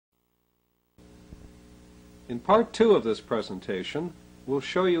In part 2 of this presentation, we'll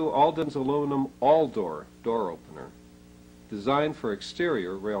show you Alden's aluminum Aldor door opener, designed for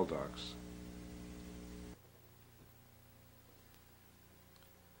exterior rail docks.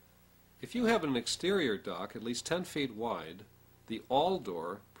 If you have an exterior dock at least 10 feet wide, the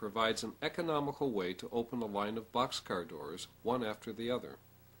Aldor provides an economical way to open a line of boxcar doors, one after the other.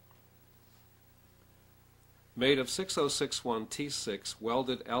 Made of 6061 T6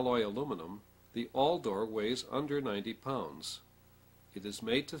 welded alloy aluminum, the Aldor weighs under 90 pounds. It is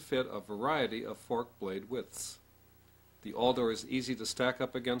made to fit a variety of fork blade widths. The Aldor is easy to stack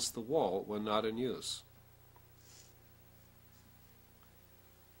up against the wall when not in use.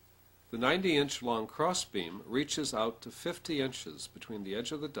 The 90-inch long crossbeam reaches out to 50 inches between the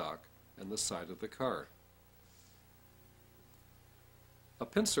edge of the dock and the side of the car. A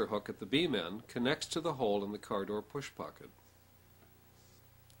pincer hook at the beam end connects to the hole in the car door push pocket.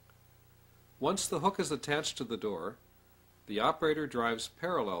 Once the hook is attached to the door, the operator drives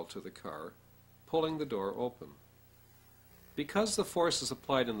parallel to the car, pulling the door open. Because the force is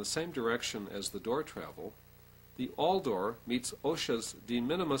applied in the same direction as the door travel, the Aldor meets OSHA's de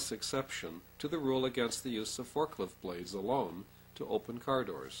minimis exception to the rule against the use of forklift blades alone to open car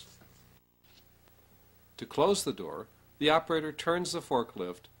doors. To close the door, the operator turns the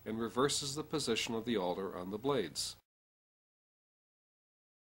forklift and reverses the position of the Aldor on the blades.